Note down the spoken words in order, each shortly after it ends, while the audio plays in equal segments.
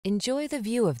Enjoy the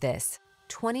view of this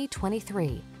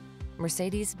 2023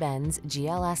 Mercedes-Benz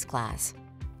GLS class.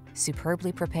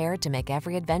 Superbly prepared to make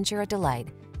every adventure a delight,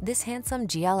 this handsome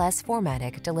GLS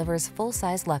 4MATIC delivers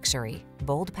full-size luxury,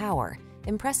 bold power,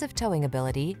 impressive towing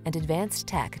ability, and advanced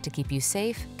tech to keep you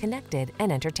safe, connected,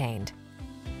 and entertained.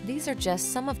 These are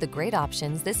just some of the great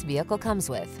options this vehicle comes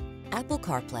with: Apple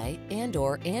CarPlay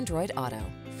and/or Android Auto,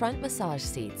 front massage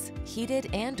seats, heated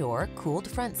and/or cooled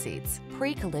front seats,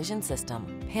 pre-collision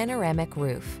system, panoramic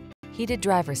roof, heated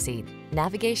driver's seat,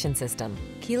 navigation system,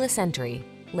 keyless entry,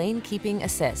 lane keeping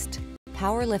assist,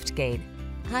 power liftgate.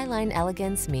 Highline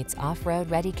elegance meets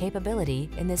off-road ready capability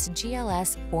in this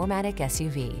GLS 4MATIC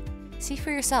SUV. See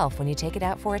for yourself when you take it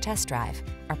out for a test drive.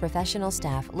 Our professional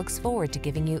staff looks forward to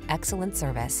giving you excellent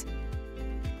service.